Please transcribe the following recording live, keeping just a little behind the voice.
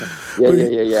Yeah, but, yeah,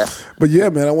 yeah, yeah. but yeah,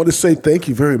 man, I want to say thank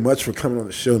you very much for coming on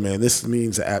the show, man. This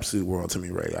means the absolute world to me,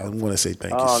 Ray. I want to say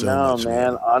thank you Oh so no, much,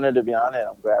 man! man. Honored to be on it.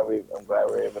 I'm glad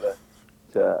we're able to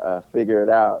figure it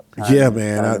out. Yeah,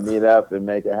 man. Time to meet up and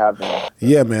make it happen.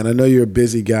 Yeah, So man. I know you're a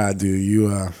busy guy, dude.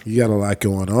 You got a lot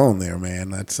going on there,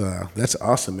 man. That's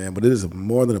awesome, man. But it is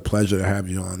more than a pleasure to have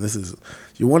you on.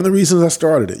 You're one of the reasons I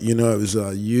started it. You know, it was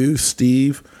you,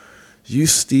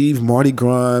 Steve, Marty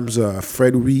Grimes,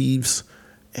 Fred Reeves,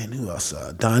 and who else?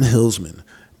 Don Hillsman.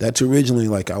 That's originally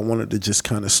like I wanted to just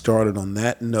kind of start it on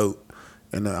that note,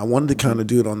 and I wanted to kind hmm of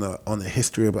do it on the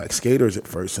history of black skaters at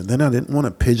first, and then I didn't want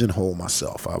to pigeonhole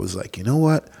myself. I was like, you know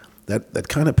what? That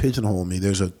kind of pigeonholed me.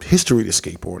 There's a history to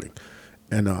skateboarding,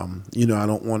 and you know, I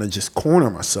don't want to just corner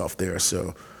myself there.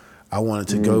 So I wanted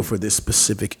to go mm, for this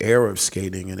specific era of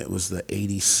skating, and it was the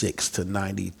 '86 to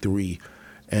 '93,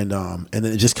 and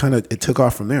then it just kind of it took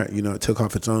off from there. You know, it took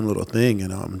off its own little thing,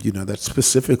 and you know, that's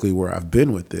specifically where I've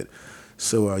been with it.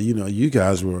 So you know, you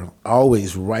guys were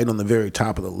always right on the very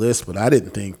top of the list, but I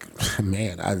didn't think,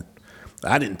 man,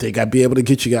 I didn't think I'd be able to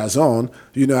get you guys on.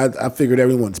 You know, I figured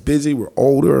everyone's busy, we're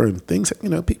older, and things. You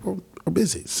know, people are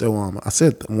busy. So I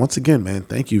said once again, man,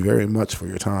 thank you very much for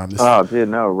your time. oh, dude,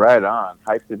 no, right on.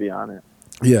 Hyped to be on it.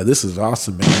 Yeah, this is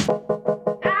awesome, man.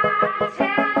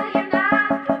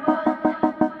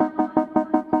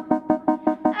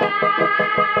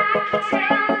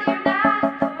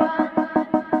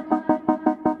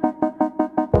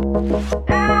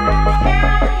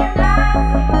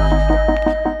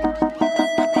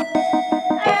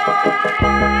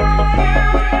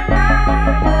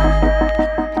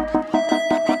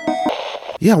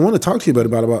 Yeah, I want to talk to you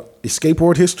about your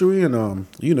skateboard history and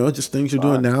you know, just things you're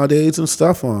doing Fun. nowadays and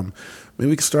stuff.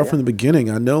 Maybe we can start Yeah. from the beginning.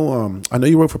 I know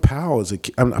you wrote for Powell as a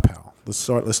kid. I'm not Powell. Let's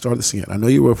start this again. I know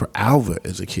you wrote for Alva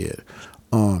as a kid.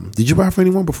 Did you write for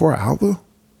anyone before Alva?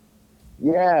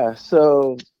 Yeah.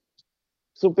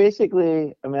 So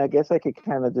basically, I mean, I guess I could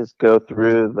kind of just go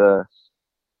through the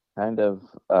kind of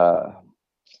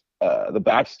the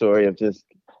backstory of just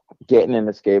getting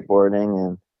into skateboarding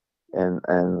and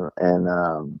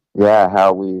yeah,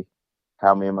 how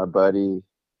me and my buddy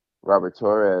Robert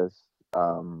Torres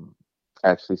um,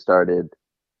 actually started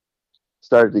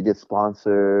to get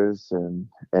sponsors and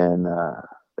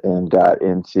got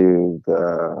into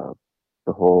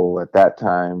the whole at that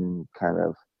time kind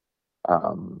of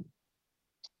um,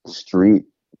 street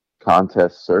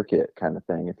contest circuit kind of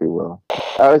thing, if you will.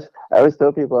 I always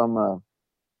tell people I'm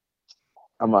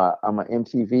a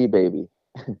MTV baby.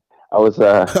 I was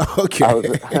I was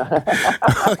Okay.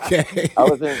 I Okay.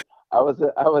 was in I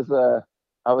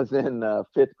was in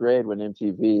fifth grade when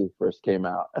MTV first came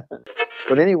out.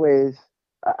 But anyways,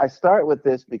 I start with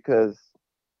this because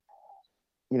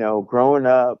growing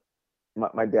up,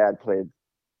 my dad played.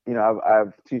 I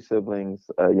have two siblings,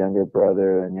 a younger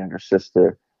brother and younger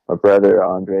sister. My brother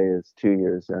Andre is 2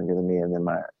 years younger than me, and then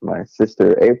my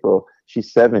sister April,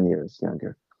 she's 7 years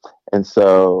younger. And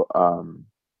so,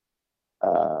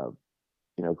 uh,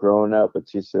 growing up with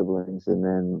two siblings, and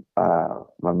then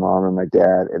my mom and my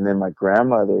dad, and then my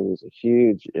grandmother was a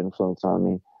huge influence on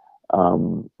me,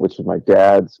 which was my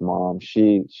dad's mom.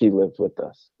 She lived with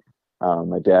us.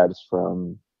 My dad's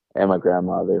from, and my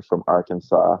grandmother from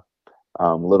Arkansas,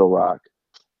 Little Rock,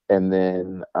 and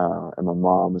my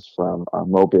mom is from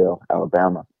Mobile,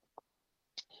 Alabama,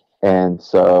 and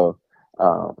so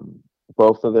um,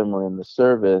 both of them were in the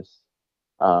service.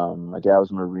 My dad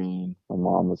was a Marine. My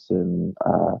mom was in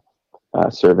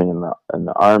serving in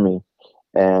the Army,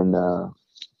 and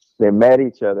they met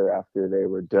each other after they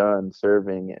were done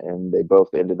serving, and they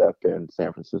both ended up in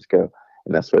San Francisco,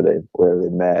 and that's where they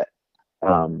met.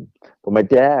 But my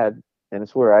dad, and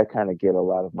it's where I kind of get a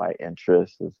lot of my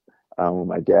interest, is when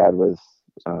my dad was,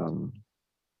 um,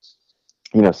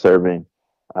 serving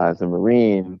as a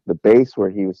Marine. The base where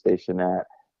he was stationed at,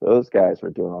 those guys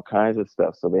were doing all kinds of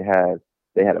stuff. So they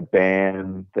had a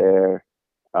band there.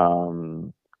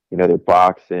 Um, they're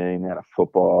boxing. They had a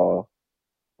football,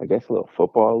 I guess, a little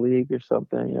football league or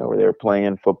something. Where they were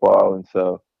playing football, and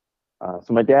so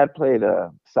my dad played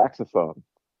a saxophone,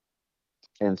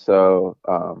 and so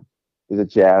he's a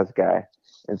jazz guy.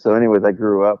 And so, anyways, I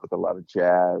grew up with a lot of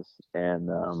jazz and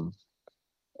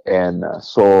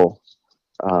soul.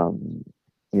 Um,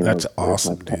 That's with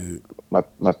awesome, dude.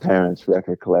 my parents'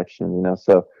 record collection.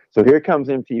 So here comes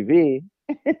MTV,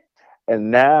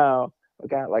 and now we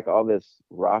got like all this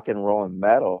rock and roll and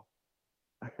metal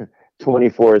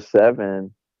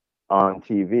 24/7 on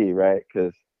TV, right?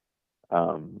 Because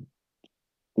um,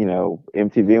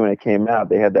 MTV, when it came out,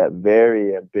 they had that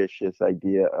very ambitious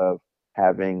idea of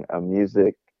having a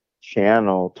music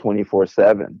channel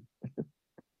 24/7.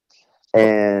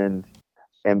 and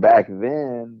back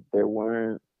then there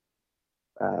weren't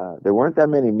that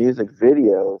many music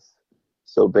videos,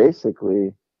 so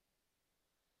basically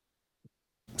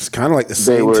It's kind of like the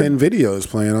they same were 10 videos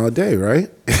playing all day,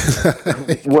 right?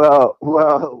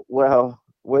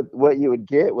 what you would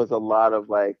get was a lot of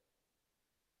like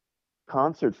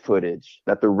concert footage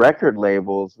that the record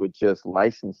labels would just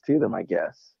license to them, I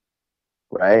guess,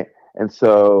 right? And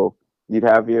so you'd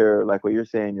have your, like what you're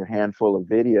saying, your handful of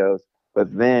videos,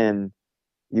 but then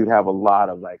you'd have a lot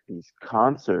of like these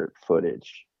concert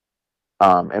footage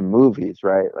and movies,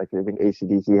 right? Like I think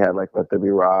AC/DC had like Let There Be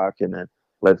Rock, and then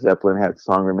Led Zeppelin had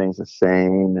Song Remains the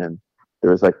Same, and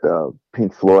there was like the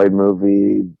Pink Floyd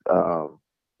movie,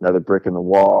 Another Brick in the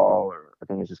Wall, or I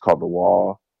think it's just called The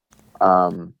Wall.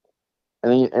 Um,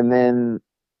 and then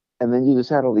you just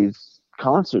had all these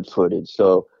concert footage.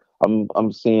 So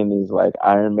I'm seeing these like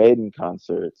Iron Maiden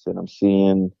concerts, and I'm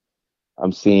seeing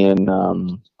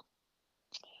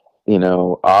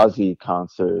Ozzy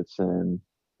concerts, and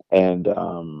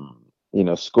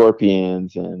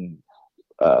Scorpions, and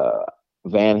uh,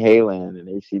 Van Halen and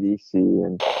AC/DC,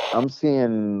 and I'm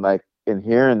seeing like and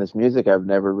hearing this music I've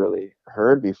never really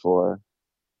heard before,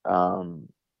 um,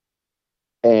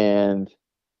 and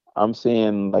I'm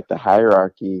seeing like the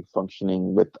hierarchy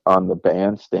functioning with on the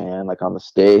bandstand, like on the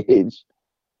stage,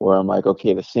 where I'm like,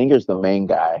 okay, the singer's the main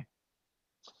guy,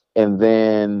 and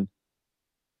then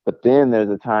but then there's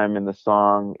a time in the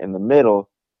song in the middle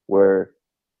where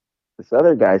this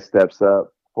other guy steps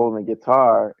up holding a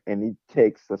guitar and he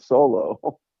takes a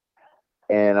solo.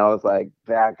 And I was like,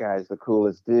 that guy's the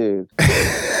coolest dude.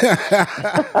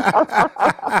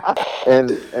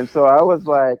 And so I was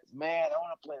like, man, I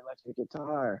want to play electric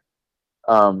guitar.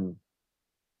 Um,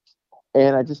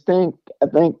 and I think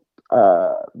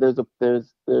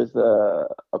there's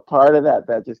a part of that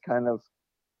that just kind of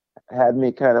had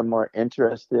me kind of more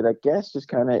interested, I guess, just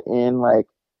kind of in like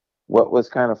what was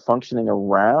kind of functioning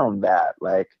around that,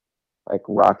 like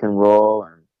rock and roll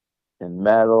and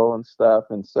metal and stuff.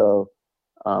 And so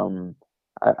um,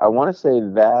 I want to say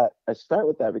that I start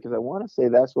with that because I want to say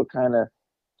that's what kind of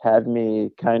had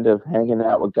me kind of hanging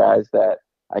out with guys that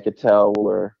I could tell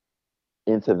were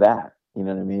into that. You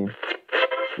know what I mean?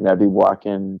 I'd be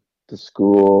walking to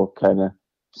school, kind of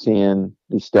seeing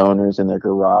these stoners in their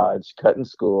garage, cutting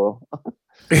school,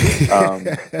 um,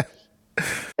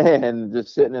 and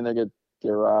just sitting in their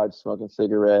garage smoking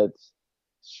cigarettes,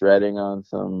 shredding on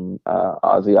some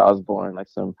Ozzy Osbourne, like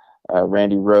some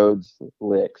Randy Rhoads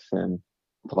licks, and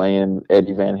playing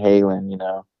Eddie Van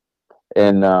Halen.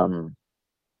 And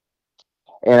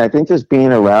and I think just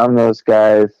being around those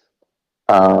guys,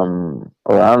 or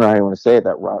I don't know how you want to say it,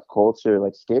 that rock culture,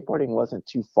 like skateboarding wasn't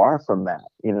too far from that.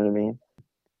 You know what I mean?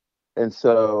 And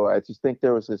so I just think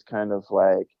there was this kind of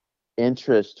like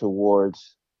interest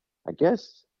towards, I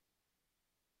guess,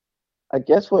 I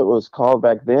guess what was called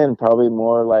back then probably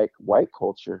more like white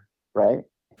culture, right?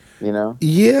 You know, like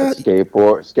Yeah,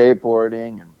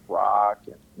 skateboarding and rock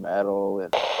and metal.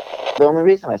 And the only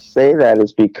reason I say that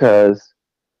is because,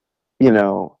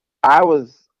 I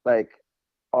was like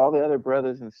all the other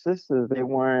brothers and sisters, they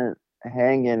weren't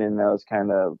hanging in those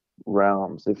kind of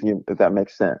realms, if that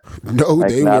makes sense. no, Like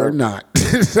they not were a not.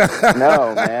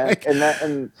 no, man.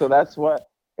 And so that's what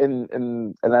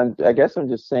I guess I'm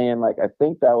just saying, like, I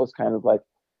think that was kind of like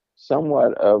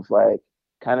somewhat of like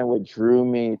kind of what drew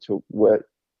me to what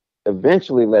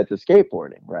eventually led to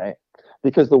skateboarding, right?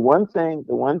 Because the one thing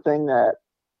that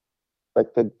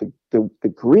like the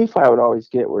grief I would always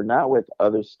get were not with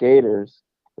other skaters.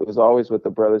 It was always with the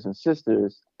brothers and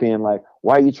sisters being like,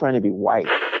 why are you trying to be white?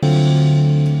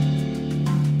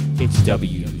 It's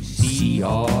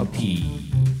WCRP.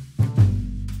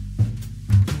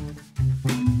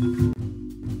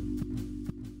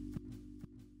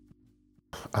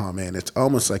 Oh man, it's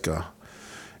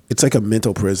like a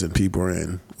mental prison people are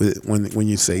in when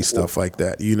you say stuff like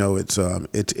that.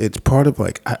 It's part of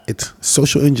like it's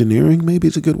social engineering. Maybe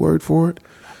it's a good word for it.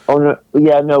 Oh no,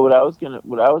 yeah, no. What I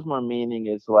was more meaning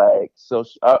is like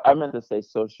social. I meant to say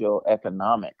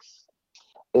socioeconomics,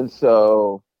 and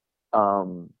so,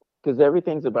 because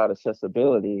everything's about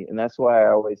accessibility, and that's why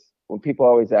when people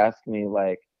always ask me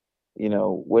like,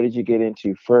 what did you get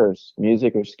into first,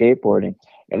 music or skateboarding?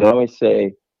 And I always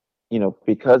say,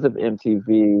 because of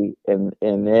MTV and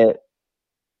it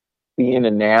being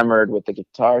enamored with the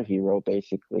Guitar Hero,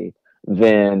 basically,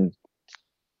 then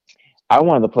I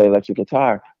wanted to play electric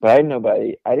guitar, but I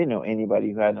didn't know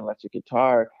anybody who had an electric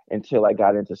guitar until I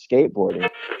got into skateboarding.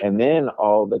 And then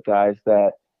all the guys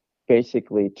that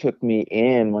basically took me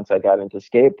in once I got into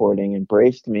skateboarding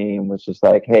embraced me and was just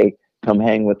like, hey, come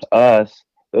hang with us.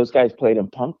 those guys played in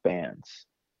punk bands.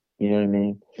 You know what I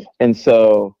mean? And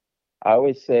so I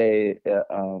always say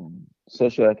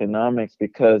socioeconomics,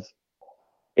 because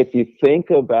if you think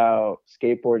about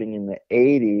skateboarding in the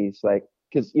 80s, like,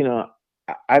 because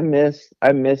I miss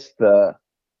the,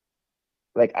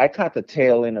 like, I caught the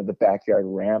tail end of the backyard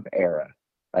ramp era.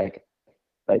 Like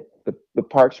the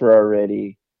parks were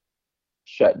already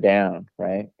shut down,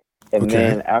 right? And Okay.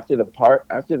 then after the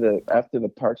parks of the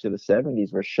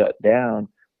 70s were shut down,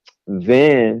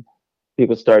 then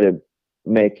people started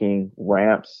making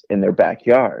ramps in their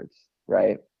backyards,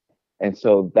 right? And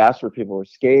so that's where people were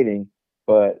skating.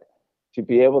 But to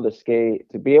be able to skate,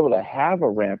 to be able to have a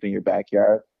ramp in your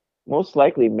backyard, most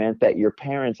likely meant that your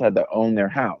parents had to own their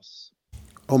house.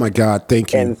 Oh my God.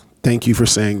 Thank you. And Thank you for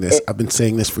saying this. it, I've been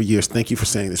saying this for years. Thank you for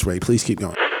saying this, Ray. Please keep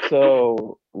going.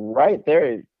 so right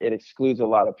there, it excludes a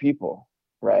lot of people,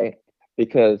 right?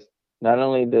 Because not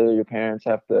only do your parents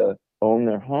have to own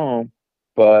their home,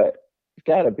 but you've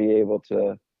got to be able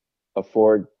to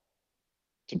afford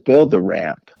to build the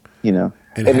ramp, you know,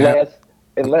 And have, unless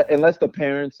unless the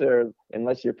parents are,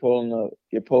 unless you're pulling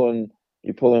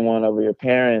one over your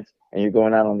parents and you're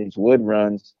going out on these wood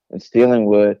runs and stealing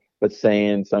wood, but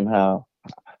saying somehow,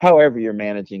 however you're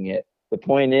managing it. The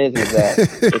point is that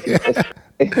it's not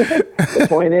it's, the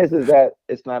point is that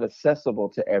it's not accessible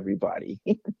to everybody.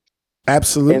 and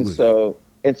absolutely. so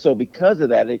and so because of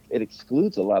that, it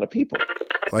excludes a lot of people.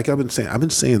 Like I've been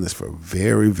saying this for a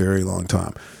very, very long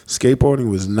time. Skateboarding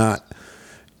was not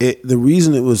it. The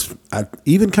reason it was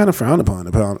even kind of frowned upon,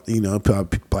 about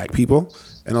black people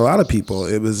and a lot of people,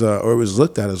 it was or it was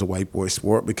looked at as a white boy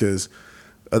sport because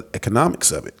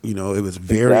economics of it. It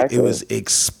Exactly. was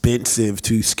expensive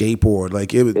to skateboard.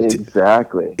 Like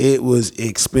Exactly. it was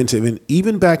expensive, and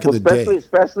even back in Well, the day,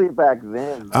 especially back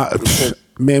then, because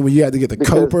man, when you had to get the because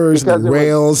copers and the because it was.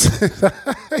 rails.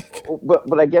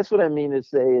 But I guess what I mean to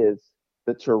say is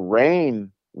the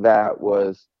terrain that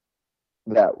was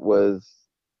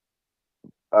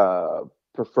uh,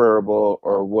 preferable,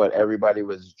 or what everybody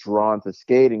was drawn to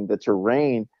skating. The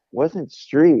terrain wasn't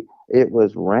street; it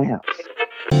was ramps.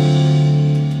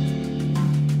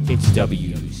 It's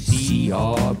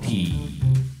WCRP.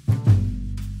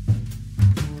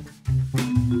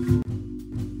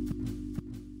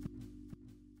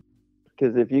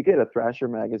 Because if you get a Thrasher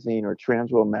magazine or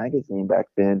Transworld magazine back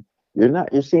then,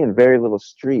 you're seeing very little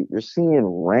street. You're seeing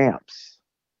ramps,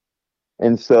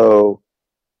 and so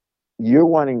you're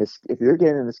wanting to, if you're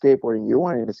getting into skateboarding, you're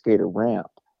wanting to skate a ramp.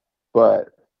 But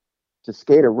to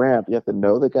skate a ramp, you have to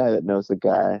know the guy that knows the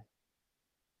guy,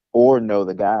 or know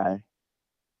the guy,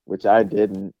 which I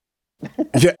didn't.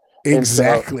 Yeah, And so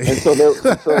exactly. there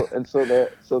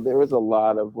was a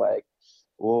lot of like,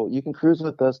 well, you can cruise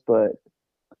with us, but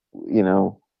you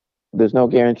know, there's no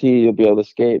guarantee you'll be able to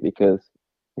skate, because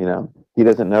he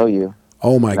doesn't know you.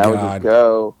 Oh my And I would just God.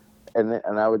 go,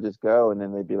 and I would just go, and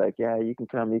then they'd be like, yeah, you can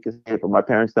come, you can skate, but my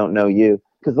parents don't know you,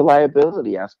 because the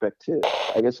liability aspect too.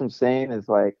 I guess what I'm saying is,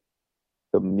 like,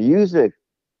 the music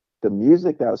the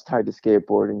music that was tied to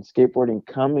skateboarding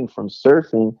coming from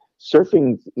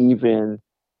surfing's even,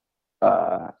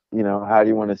 how do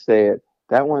you want to say it?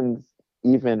 That one's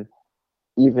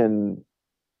even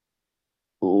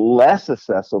less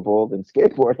accessible than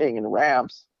skateboarding and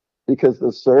ramps, because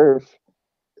the surf,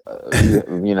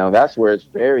 that's where it's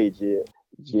very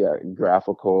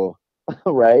geographical,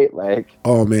 right? Like,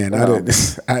 Oh man, I did. um,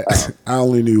 I uh, I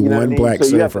only knew you know what I one mean? black So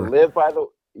surfer. you have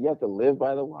to live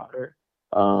by the water.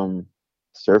 Um,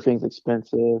 Surfing's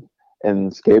expensive,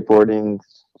 and skateboarding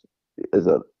is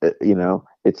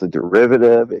it's a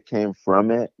derivative. It came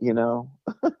from it.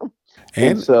 And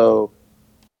And so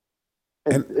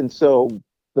and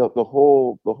the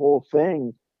whole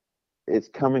thing is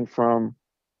coming from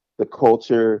the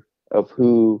culture of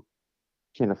who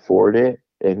can afford it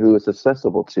and who it's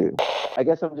accessible to. I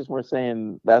guess I'm just more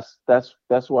saying that's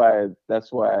why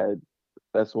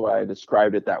I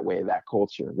described it that way, that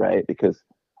culture, right? Because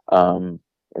um,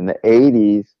 in the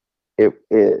 '80s,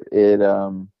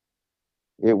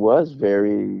 it was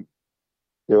very,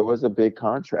 there was a big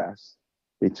contrast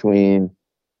between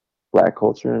black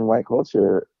culture and white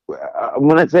culture.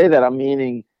 When I say that, I'm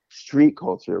meaning street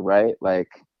culture, right? Like,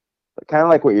 kind of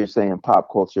like what you're saying,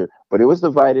 pop culture, but it was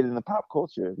divided in the pop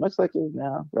culture, much like it is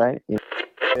now, right? And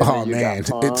then oh you got man,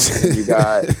 punk, it's and then you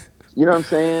got, you know what I'm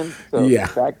saying? So yeah.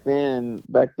 back then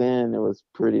it was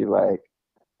pretty, like,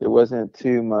 there wasn't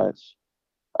too much,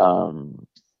 um,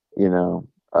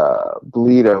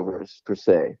 bleed overs per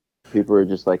se. People were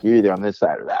just like, you're either on this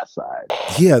side or that side.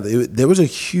 Yeah, there was a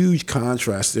huge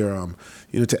contrast there.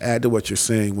 To add to what you're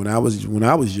saying, when I was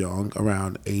young,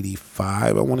 around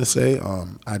 '85, I want to say,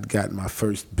 I'd gotten my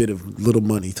first bit of little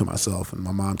money to myself, and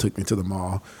my mom took me to the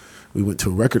mall. We went to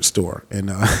a record store, and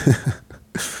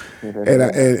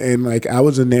and like I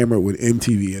was enamored with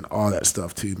MTV and all that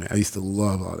stuff too, man. I used to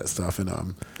love all that stuff, and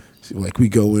like we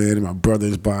go in, and my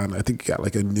brother's buying. I think he got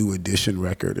like a new edition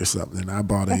record or something. And I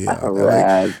bought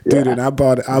Right, dude, yeah. and I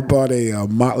bought a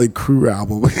Motley Crue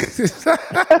album.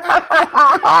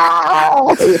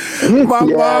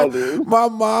 Yeah, dude. My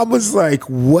mom was like,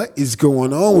 "What is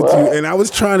going on with you?" What? And I was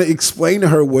trying to explain to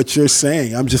her what you're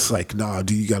saying. I'm just like, "Nah,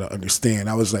 dude, you gotta understand."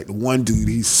 I was like, "The one dude,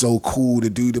 he's so cool. The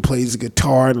dude that plays the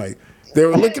guitar, and like." They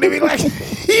were looking at me like,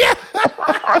 yeah.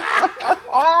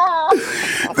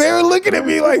 They were looking at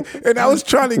me like, and I was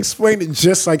trying to explain it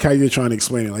just like how you're trying to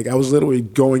explain it. Like I was literally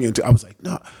going into, I was like,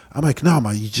 no, I'm like, no,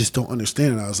 man, you just don't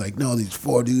understand it. I was like, no, these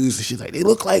four dudes, and she's like, they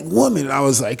look like women. And I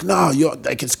was like, no, you're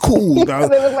like, it's cool. And I was,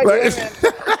 They look like women.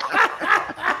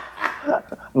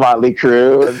 Motley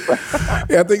Crue and stuff.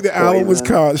 yeah, I think the album was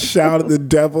Poison. called "Shout at the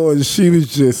Devil," and she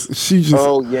just.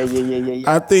 Oh yeah, yeah, yeah, yeah,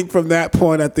 I yeah. think from that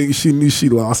point, I think she knew she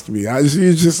lost me. She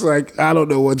was just like, I don't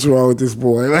know what's wrong with this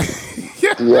boy. Like,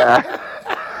 Yeah.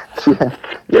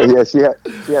 Yeah. She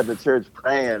had the church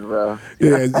praying, bro.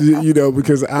 yeah,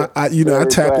 because Prayer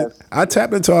request. I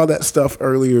tapped into all that stuff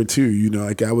earlier too.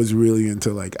 Like I was really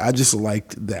into like I just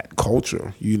liked that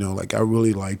culture. Like I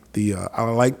really liked I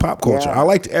like pop culture. I Yeah.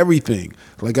 liked everything.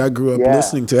 Like I grew up Yeah.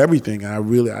 listening to everything.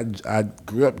 And I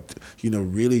grew up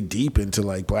really deep into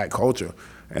like black culture.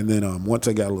 And then once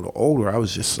I got a little older, I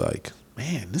was just like,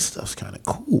 man, this stuff's kind of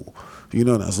cool. And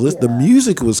I was listening. The Yeah.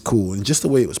 music was cool, and just the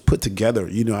way it was put together.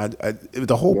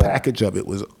 The whole Yeah. package of it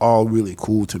was all really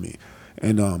cool to me.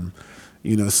 And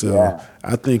so Yeah.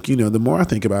 I think the more I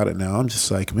think about it now, I'm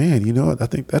just like, man, what? I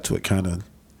think that's what kind of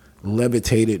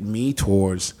levitated me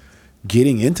towards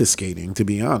getting into skating. To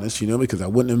be honest, because I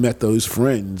wouldn't have met those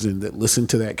friends and that listened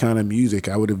to that kind of music.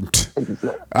 I would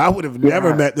have never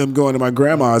Yeah. met them going to my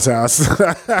grandma's house.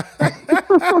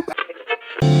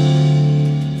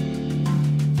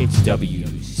 It's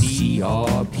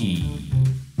WCRP.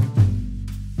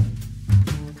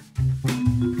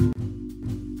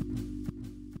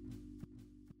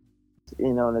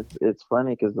 And it's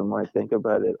funny because the more I think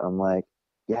about it, I'm like,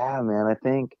 yeah, man, I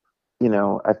think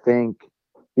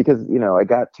because I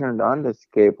got turned on to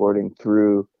skateboarding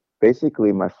through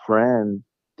basically my friend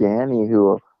Danny,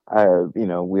 who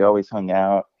we always hung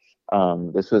out.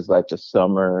 This was like the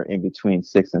summer in between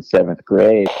sixth and seventh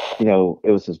grade.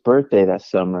 It was his birthday that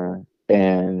summer,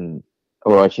 and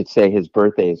or I should say, his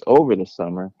birthday is over the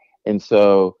summer, and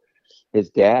so his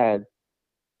dad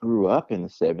grew up in the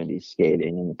 70s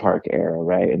skating in the park era,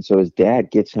 right? And so his dad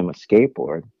gets him a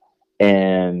skateboard.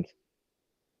 And,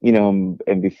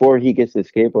 and before he gets the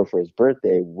skateboard for his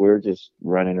birthday, we're just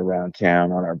running around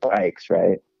town on our bikes,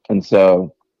 right? And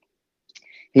so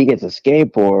he gets a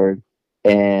skateboard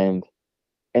and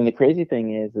the crazy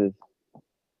thing is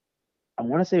I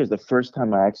want to say it was the first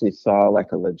time I actually saw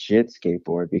like a legit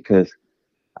skateboard because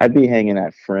I'd be hanging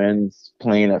at friends,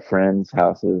 playing at friends'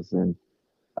 houses, and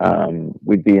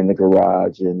we'd be in the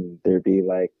garage and there'd be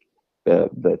like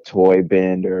the toy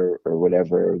bin or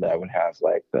whatever that would have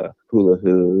like the hula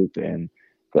hoop and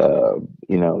the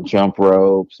jump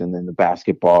ropes and then the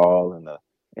basketball and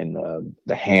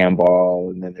the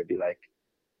handball, and then there'd be like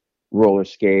roller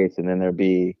skates, and then there'd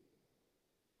be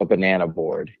a banana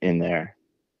board in there.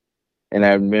 And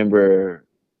I remember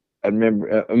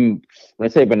when I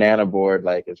say banana board,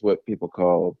 like it's what people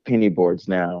call penny boards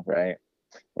now, right?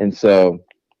 And so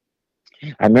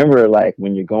I remember like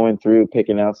when you're going through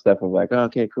picking out stuff of like, oh,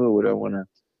 okay, cool. What do I want to,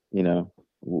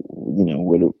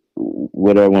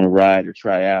 what do I want to ride or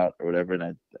try out or whatever,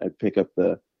 and I'd pick up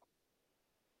a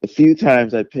few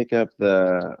times I'd pick up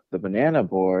the banana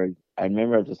board. I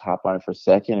remember I'd just hop on it for a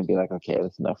second and be like, okay,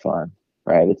 that's enough fun,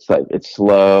 right? It's like it's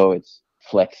slow, it's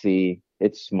flexy,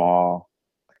 it's small,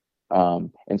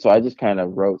 and so I just kind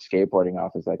of wrote skateboarding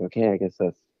off as like, okay, I guess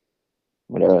that's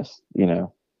what else,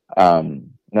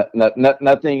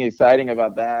 nothing exciting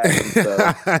about that. And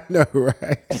so, I know,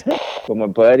 right? but my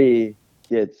buddy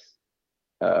gets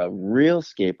a real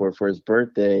skateboard for his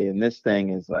birthday, and this thing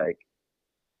is like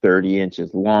 30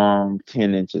 inches long,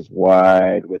 10 inches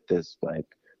wide, with this like,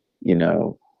 you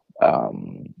know,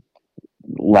 um,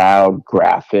 loud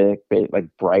graphic, like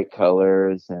bright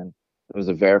colors, and it was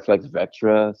a Veriflex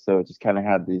Vectra, so it just kind of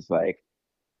had these like,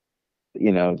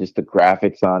 just the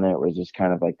graphics on it was just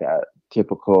kind of like that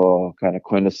typical kind of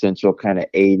quintessential kind of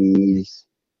 80s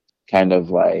kind of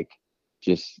like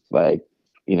just like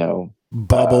you know,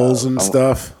 Bubbles and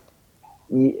stuff.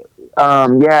 y-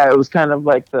 yeah, it was kind of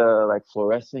like the like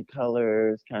fluorescent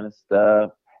colors kind of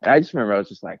stuff. And I just remember I was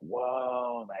just like,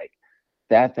 whoa, like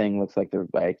that thing looks like they're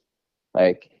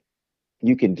like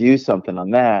you can do something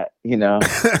on that, you know.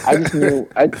 I just knew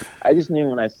I just knew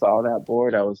when I saw that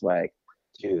board, I was like,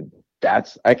 dude,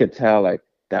 that's I could tell like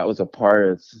that was a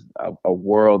part of a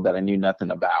world that I knew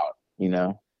nothing about, you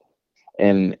know.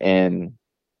 And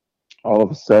all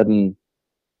of a sudden,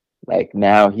 like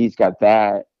now he's got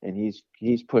that and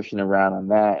he's pushing around on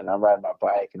that and I'm riding my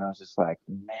bike and I was just like,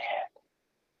 man,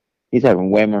 he's having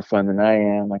way more fun than I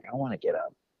am. Like I want to get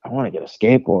a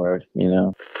skateboard, you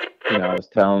know. I was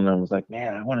telling him, I was like,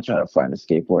 man, I want to try to find a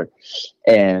skateboard.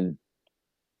 And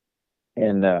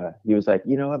he was like,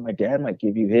 you know what, my dad might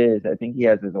give you his. I think he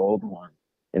has his old one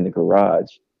in the garage.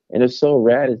 And it's so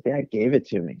rad. His dad gave it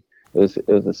to me. It was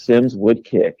a Sims wood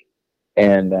kick.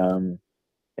 And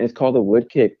it's called a wood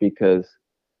kick because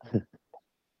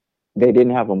they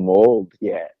didn't have a mold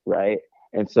yet, right?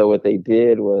 And so what they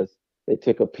did was they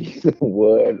took a piece of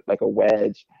wood, like a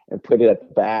wedge, and put it at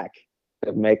the back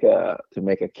to make a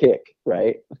kick,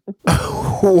 right?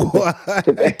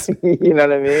 What? You know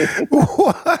what I mean?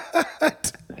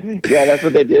 What? Yeah, that's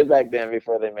what they did back then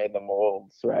before they made the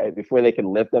molds, right? Before they could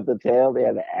lift up the tail, they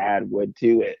had to add wood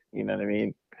to it. You know what I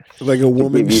mean? Like a To give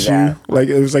woman's you shoe? that. Like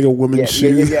it was like a woman's Yeah,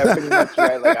 yeah, yeah, shoe? yeah. Pretty much,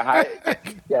 right? Like a high. Yeah,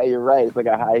 yeah, you're right. It's like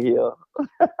a high heel.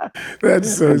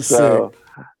 That's so And sick. so,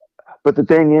 but the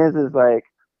thing is like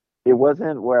it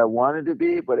wasn't where I wanted to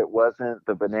be, but it wasn't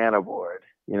the banana board.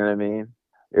 You know what I mean?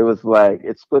 It was like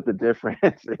it split the difference.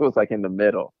 It was like in the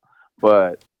middle,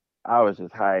 but I was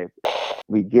just hyped.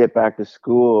 We get back to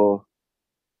school,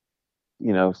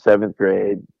 seventh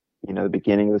grade, the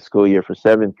beginning of the school year for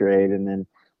seventh grade, and then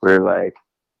we're like,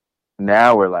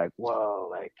 now we're like, whoa,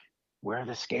 like where are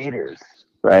the skaters,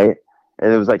 right?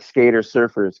 And it was like skater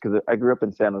surfers because I grew up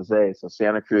in San Jose, so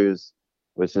Santa Cruz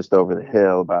was just over the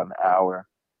hill about an hour,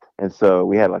 and so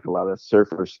we had like a lot of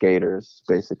surfer skaters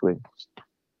basically.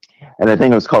 And I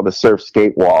think it was called the Surf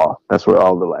Skate Wall. That's where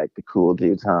all the cool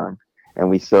dudes hung, and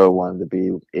we so wanted to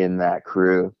be in that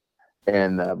crew.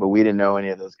 And but we didn't know any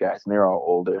of those guys, and they're all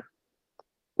older.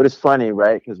 But it's funny,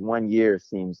 right? Because 1 year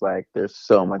seems like they're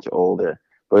so much older.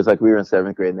 But it's like we were in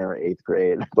seventh grade and they were eighth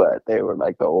grade, but they were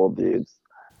like the old dudes.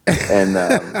 And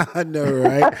I know,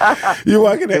 right? You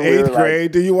walk into and we were eighth like,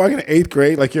 grade. Do you walk into eighth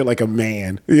grade like you're like a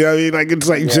man? You know what I mean? Like it's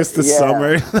like yeah, just the yeah,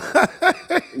 summer.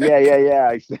 yeah, yeah, yeah,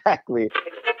 exactly.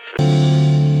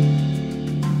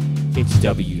 It's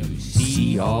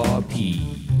WCRP.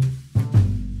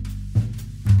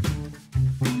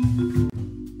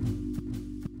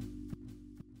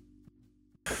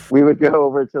 We would go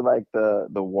over to like the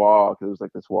wall because it was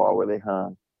like this wall where they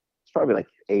hung. It's probably like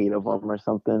eight of them or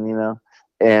something,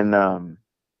 and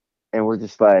and we're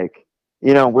just like,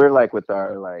 we're like with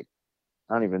our like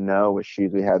I don't even know what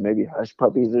shoes we had, maybe hush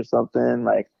puppies or something.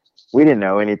 Like we didn't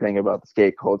know anything about the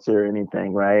skate culture or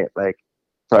anything, right? Like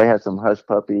probably had some hush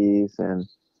puppies and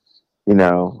you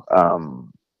know,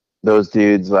 those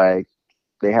dudes like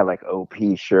they had like OP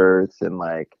shirts and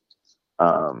like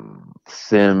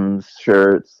Sims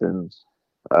shirts and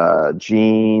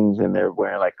jeans and they're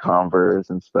wearing like Converse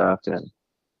and stuff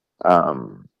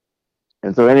um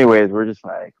and so anyways we're just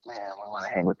like man I want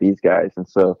to hang with these guys and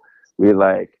so we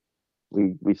like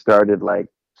we started like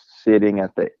sitting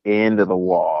at the end of the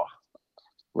wall,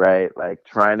 right? Like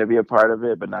trying to be a part of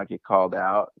it but not get called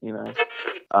out,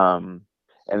 um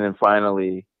and then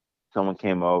finally someone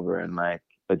came over and like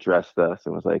addressed us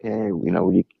and was like, hey,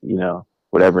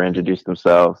 whatever, introduced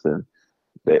themselves and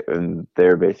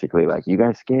they're basically like, you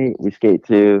guys skate, we skate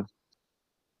too,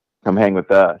 come hang with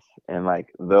us. And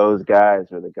like those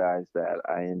guys are the guys that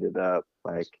I ended up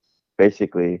like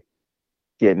basically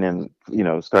getting in,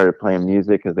 started playing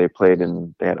music because they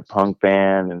had a punk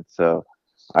band. And so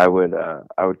I would, uh,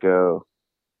 I would go,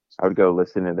 I would go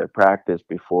listen to their practice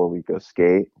before we go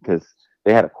skate because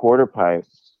they had a quarter pipe.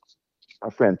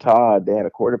 Our friend Todd, they had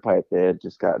a quarter pipe. They had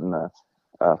just gotten a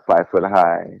 5 foot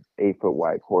high, 8 foot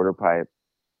wide quarter pipe.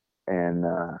 And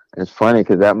it's funny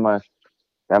because that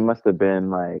must have been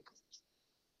like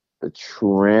the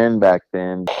trend back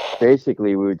then.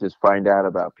 Basically, we would just find out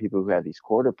about people who had these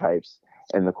quarter pipes,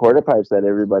 and the quarter pipes that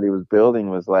everybody was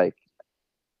building was like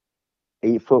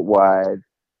 8 foot wide,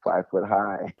 5 foot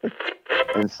high,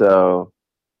 and so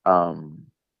um,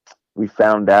 we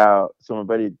found out. So my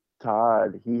buddy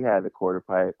Todd, he had a quarter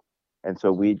pipe, and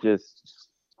so we just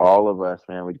all of us,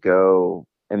 man, would go,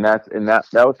 and that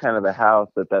was kind of the house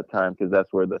at that time because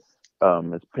that's where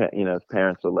his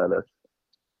parents would let us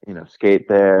skate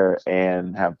there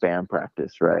and have band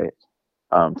practice, right?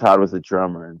 Todd was a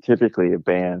drummer, and typically a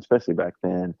band, especially back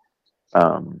then,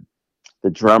 um, the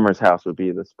drummer's house would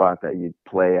be the spot that you'd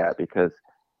play at, because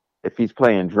if he's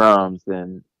playing drums,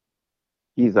 then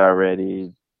he's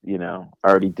already,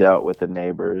 already dealt with the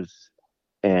neighbors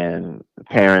and the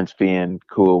parents being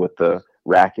cool with the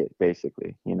racket,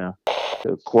 basically.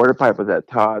 The quarter pipe was at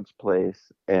Todd's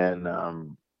place, and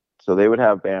so they would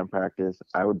have band practice.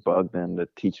 I would bug them to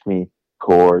teach me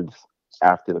chords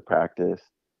after the practice,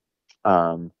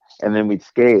 and then we'd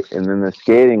skate. And then the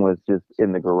skating was just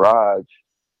in the garage,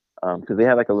 because they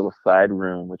had like a little side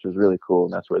room, which was really cool,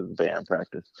 and that's where the band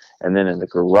practiced. And then in the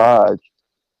garage,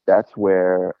 that's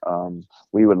where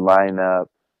we would line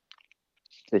up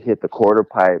to hit the quarter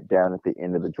pipe down at the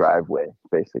end of the driveway,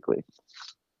 basically.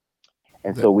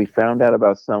 And That, so we found out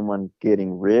about someone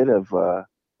getting rid of a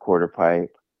quarter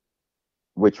pipe,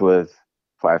 which was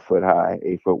 5 foot high,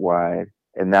 8 foot wide.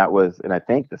 And I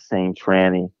think the same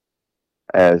tranny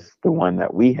as the one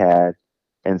that we had.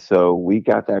 And so we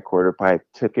got that quarter pipe,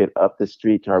 took it up the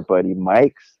street to our buddy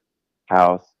Mike's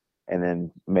house, and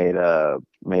then made a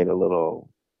little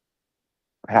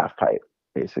half pipe,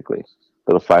 basically.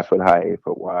 Little 5 foot high, 8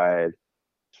 foot wide,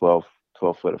 12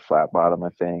 foot of flat bottom, I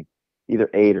think.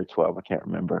 Either 8 or 12, I can't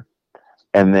remember.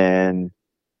 And then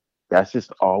that's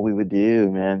just all we would do,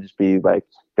 man. Just be like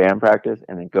band practice,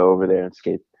 and then go over there and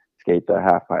skate the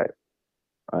half pipe.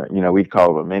 We'd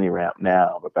call them a mini ramp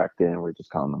now, but back then we're just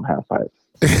calling them half pipes.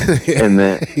 And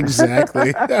then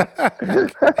exactly.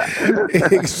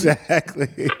 Exactly.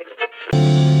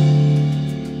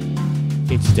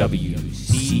 It's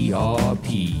WCRP.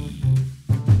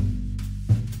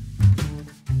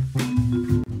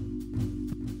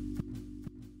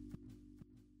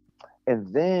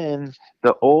 and then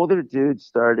the older dudes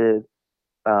started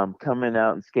coming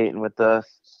out and skating with us,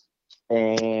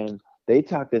 and they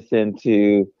talked us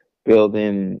into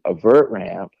building a vert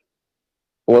ramp,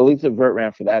 or at least a vert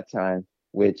ramp for that time,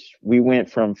 which we went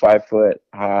from 5 foot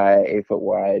high, 8 foot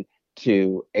wide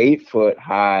to 8 foot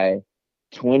high,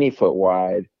 20 foot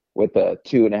wide with a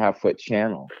 2.5 foot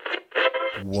channel.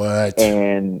 What?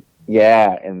 And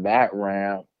yeah, and that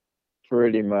ramp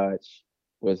pretty much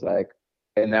was like,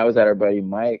 and that was at our buddy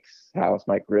Mike's house,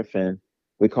 Mike Griffin.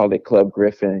 We called it Club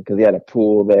Griffin because he had a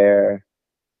pool there,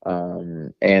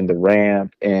 and the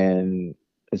ramp, and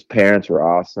his parents were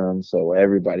awesome. So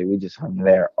we just hung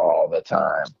there all the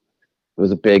time. It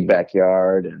was a big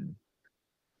backyard, and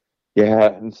yeah,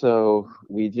 and so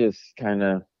we just kind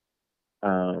of,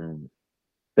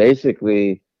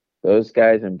 basically, those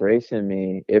guys embracing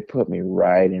me, it put me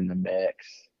right in the mix.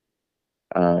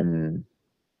 Um,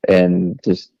 and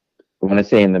just when I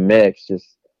say in the mix,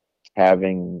 just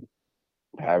having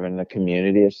a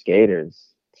community of skaters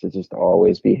to just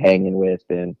always be hanging with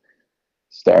and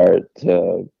start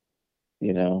to,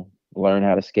 learn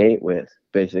how to skate with,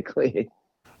 basically.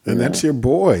 And that's your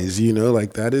boys,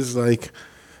 like that is like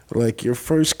your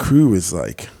first crew is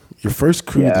like your first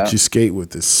crew Yeah. that you skate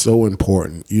with is so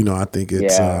important. I think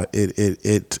it's Yeah.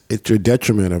 it's your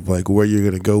detriment of like where you're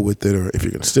gonna go with it, or if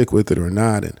you're gonna stick with it or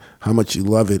not, and how much you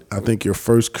love it. I think your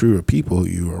first crew of people who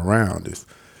you're around is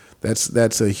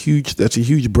that's a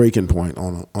huge breaking point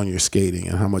on your skating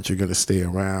and how much you're gonna stay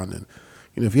around. And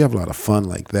if you have a lot of fun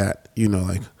like that,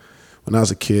 like when I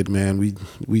was a kid, man, we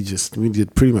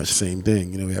did pretty much the same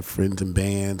thing. We had friends in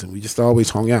bands, and we just always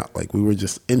hung out. Like we were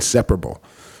just inseparable,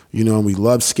 and we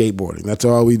loved skateboarding. That's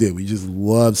all we did. We just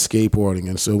loved skateboarding.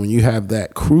 And so when you have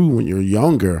that crew when you're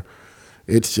younger,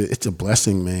 it's a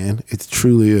blessing, man. It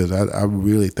truly is. I'm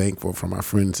really thankful for my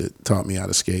friends that taught me how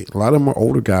to skate. A lot of them are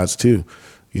older guys too.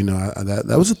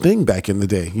 That was a thing back in the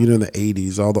day. In the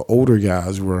 80s, all the older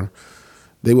guys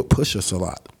they would push us a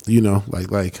lot,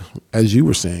 like as you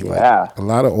were saying, Yeah. like a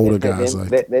lot of older They, guys,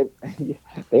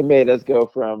 they made us go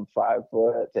from 5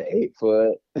 foot to 8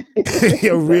 foot.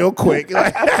 yeah, real quick.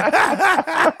 Like,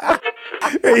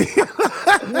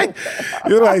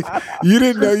 you're like, you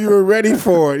didn't know you were ready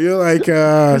for it. You're like,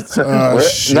 sure.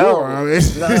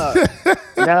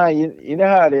 No, you know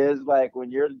how it is. Like when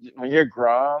you're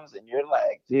Groms and you're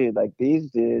like, dude, like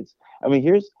these dudes. I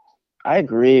mean, I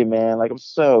agree, man. Like I'm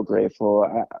so grateful.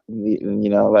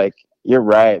 Like you're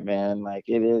right, man. Like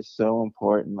it is so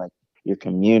important. Like your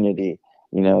community,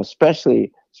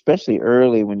 especially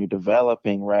early when you're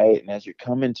developing, right? And as you're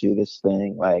coming to this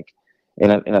thing, like,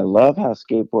 and I love how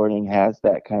skateboarding has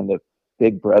that kind of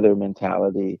big brother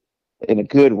mentality in a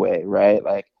good way, right?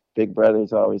 Like big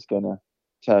brother's always gonna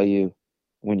tell you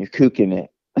when you're kooking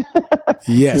it,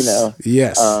 you yes, know,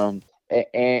 yes.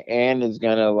 and is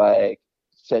gonna like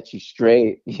set you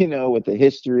straight, with the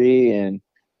history and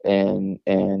and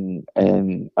and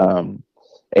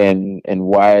and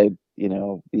why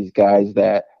these guys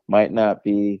that might not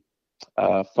be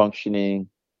functioning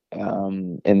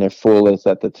in their fullest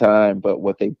at the time, but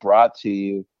what they brought to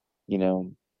you, you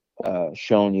know,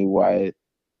 showing you why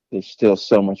there's still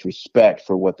so much respect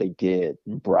for what they did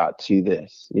and brought to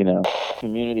this,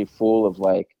 community full of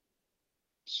like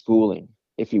schooling,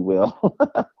 if you will,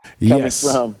 coming Yes.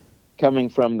 from coming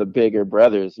from the bigger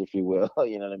brothers, if you will,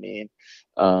 you know what I mean?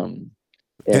 Um,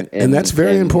 And, and and that's and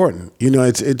very and important.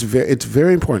 It's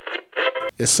very important.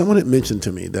 As someone had mentioned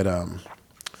to me that I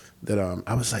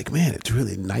was like, man, it's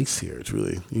really nice here. It's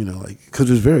really, like, because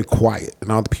it was very quiet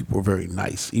and all the people were very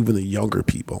nice, even the younger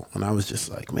people. And I was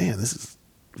just like, man, this is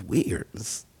weird.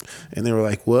 And they were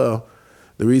like, well,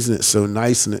 the reason it's so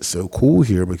nice and it's so cool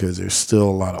here because there's still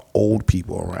a lot of old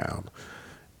people around.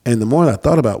 And the more I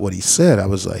thought about what he said, I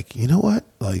was like, you know what?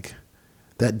 Like,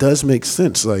 that does make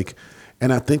sense. Like,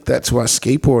 and I think that's why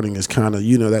skateboarding is kind of,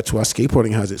 that's why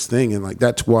skateboarding has its thing. And like,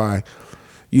 that's why,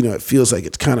 it feels like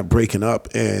it's kind of breaking up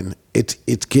and it's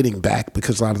getting back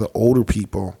because a lot of the older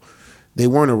people, they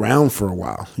weren't around for a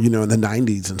while, in the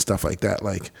 90s and stuff like that.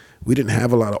 Like, we didn't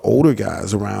have a lot of older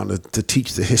guys around to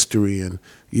teach the history and,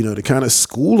 to kind of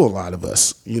school a lot of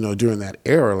us, during that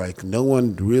era. Like, no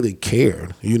one really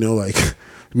cared, like,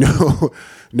 no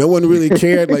one really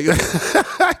cared. Like,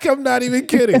 like, I'm not even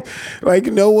kidding. Like,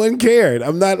 no one cared.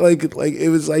 I'm not like it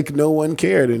was like no one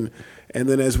cared. And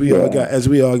then yeah, as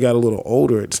we all got a little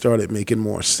older, it started making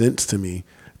more sense to me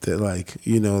that like,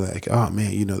 like, oh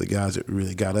man, the guys that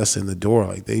really got us in the door,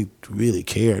 like they really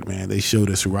cared, man. They showed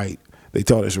us right. They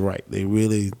taught us right. They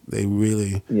really,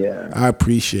 yeah, I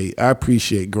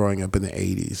appreciate growing up in the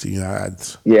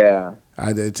 80s. yeah.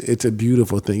 It's a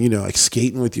beautiful thing, like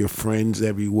skating with your friends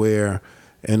everywhere.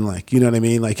 And like, you know what I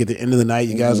mean? Like at the end of the night,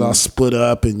 you guys all Hmm. split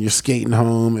up and you're skating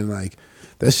home and like,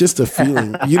 that's just a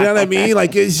feeling. You know what I mean?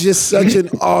 Like it's just such an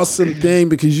awesome thing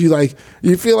because you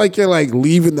feel like you're like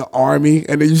leaving the army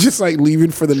and then you're just like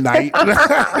leaving for the night.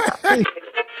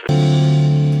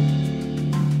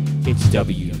 It's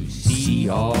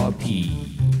WCRP.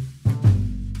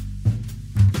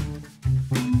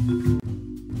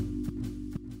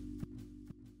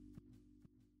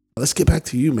 Let's get back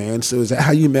to you, man. So is that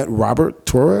how you met Robert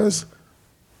Torres?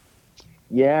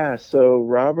 Yeah, so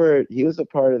Robert, he was a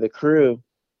part of the crew.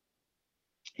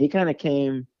 He kind of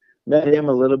met him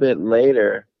a little bit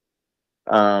later.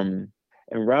 Um,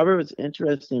 and Robert was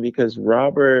interesting because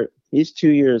Robert, he's 2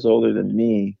 years older than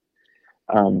me.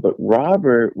 But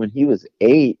Robert, when he was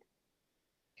 8,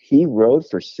 he rode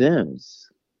for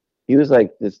Sims. He was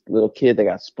like this little kid that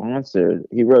got sponsored.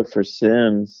 He rode for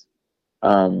Sims.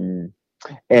 Um,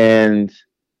 and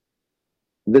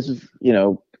this is,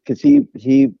 because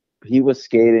he was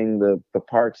skating the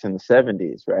parks in the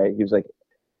 70s, right? He was like,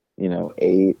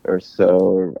 8 or so.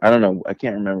 Or, I don't know. I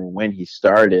can't remember when he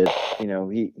started. He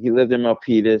lived in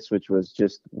Milpitas, which was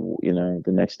just, the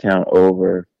next town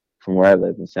over from where I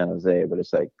lived in San Jose, but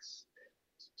it's like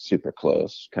super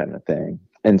close kind of thing.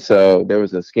 And so there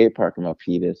was a skate park in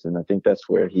Milpitas, and I think that's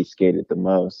where he skated the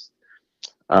most.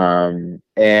 And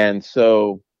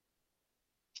so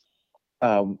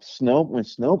when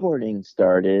snowboarding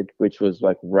started, which was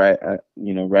like right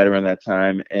around that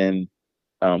time, and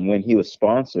when he was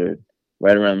sponsored,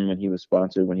 right around when he was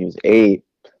sponsored when he was 8,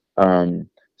 um,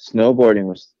 snowboarding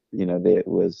was it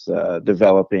was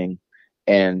developing,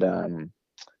 and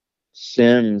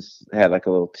Sims had like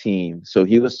a little team, so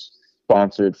he was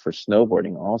sponsored for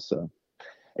snowboarding also,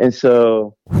 and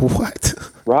so What?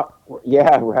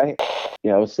 yeah, right.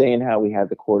 I was saying how we had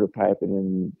the quarter pipe,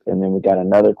 and then we got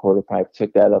another quarter pipe,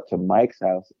 took that up to Mike's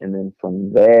house, and then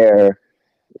from there,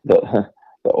 the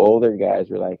the older guys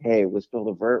were like, "Hey, let's build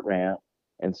a vert ramp,"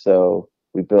 and so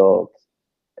we built.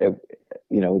 It,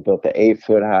 we built the 8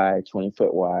 foot high, 20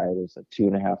 foot wide. It was a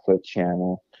 2.5 foot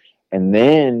channel, and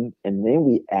then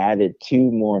we added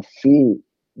 2 more feet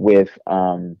with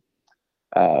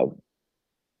uh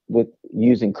with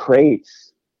using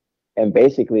crates, and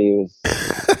basically it was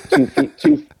 2 feet,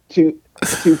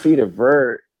 2 feet of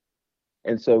vert,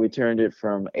 and so we turned it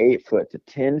from 8 foot to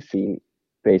 10 feet,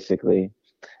 basically.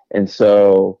 And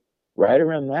so right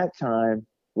around that time,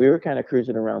 we were kind of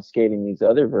cruising around skating these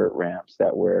other vert ramps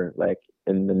that were like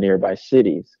in the nearby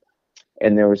cities.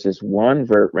 And there was this one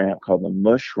vert ramp called the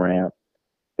Mush Ramp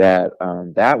that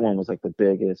one was like the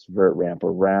biggest vert ramp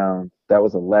around. That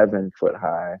was 11 foot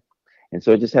high. And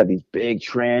so it just had these big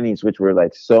trannies, which were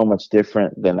like so much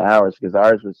different than ours because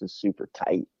ours was just super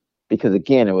tight. Because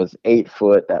again, it was 8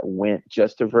 foot that went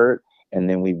just to vert, and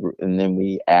then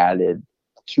we added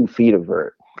 2 feet of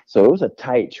vert. So it was a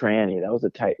tight tranny. That was a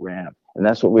tight ramp, and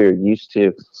that's what we were used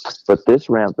to. But this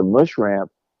ramp, the Mush Ramp,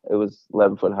 It was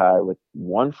 11 foot high with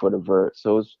 1 foot of vert.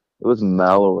 So it was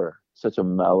mellower, such a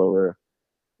mellower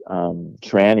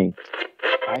tranny.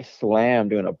 I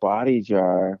slammed doing a body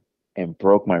jar and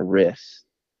broke my wrist.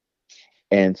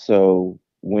 And so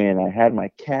when I had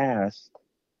my cast,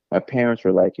 my parents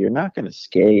were like, "You're not going to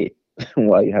skate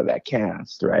while you have that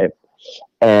cast, right?"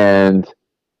 And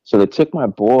so they took my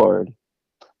board.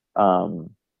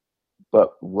 Um,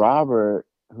 but Robert,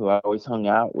 who I always hung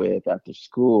out with after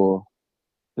school,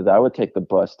 because I would take the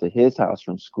bus to his house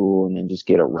from school and then just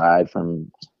get a ride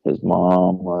from his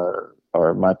mom, or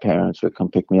my parents would come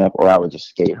pick me up, or I would just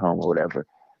skate home or whatever.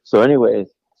 So, anyways,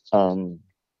 um,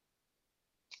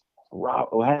 I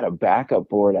had a backup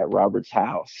board at Robert's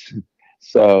house.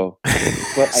 So,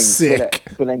 Sick.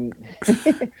 but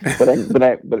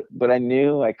I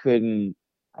knew I couldn't.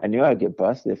 I knew I'd get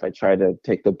busted if I tried to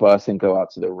take the bus and go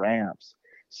out to the ramps.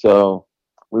 So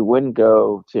we wouldn't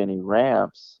go to any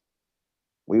ramps.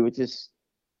 We would just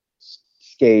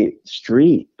skate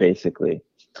street basically.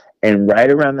 And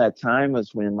right around that time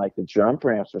was when like the jump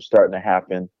ramps were starting to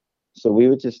happen. So we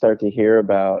would just start to hear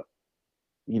about,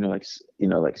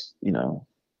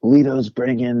 Lito's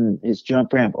bringing his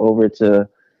jump ramp over to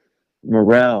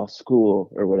Morel School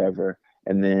or whatever.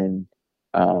 And then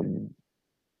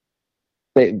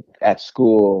at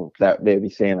school that they'd be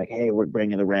saying like, "Hey, we're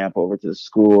bringing the ramp over to the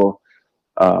school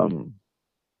um,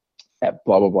 at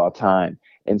blah blah blah time."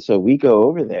 And so we go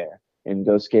over there and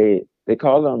go skate. They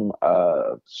call them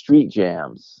street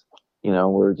jams.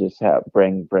 We're just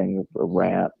bring a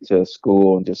ramp to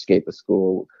school and just skate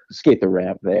the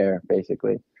ramp there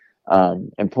basically,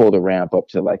 and pull the ramp up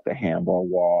to like the handball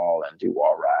wall and do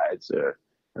wall rides or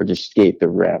just skate the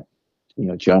ramp,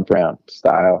 jump ramp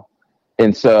style.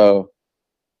 And so,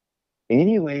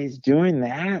 anyways, doing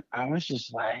that, I was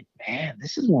just like, man,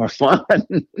 this is more fun.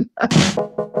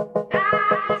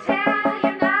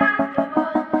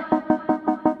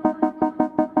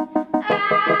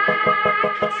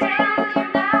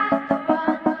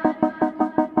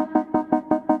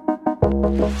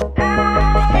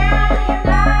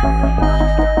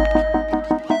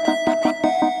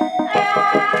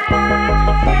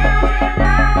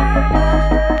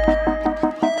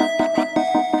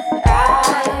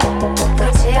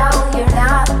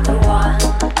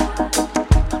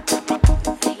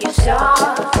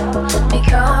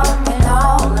 Become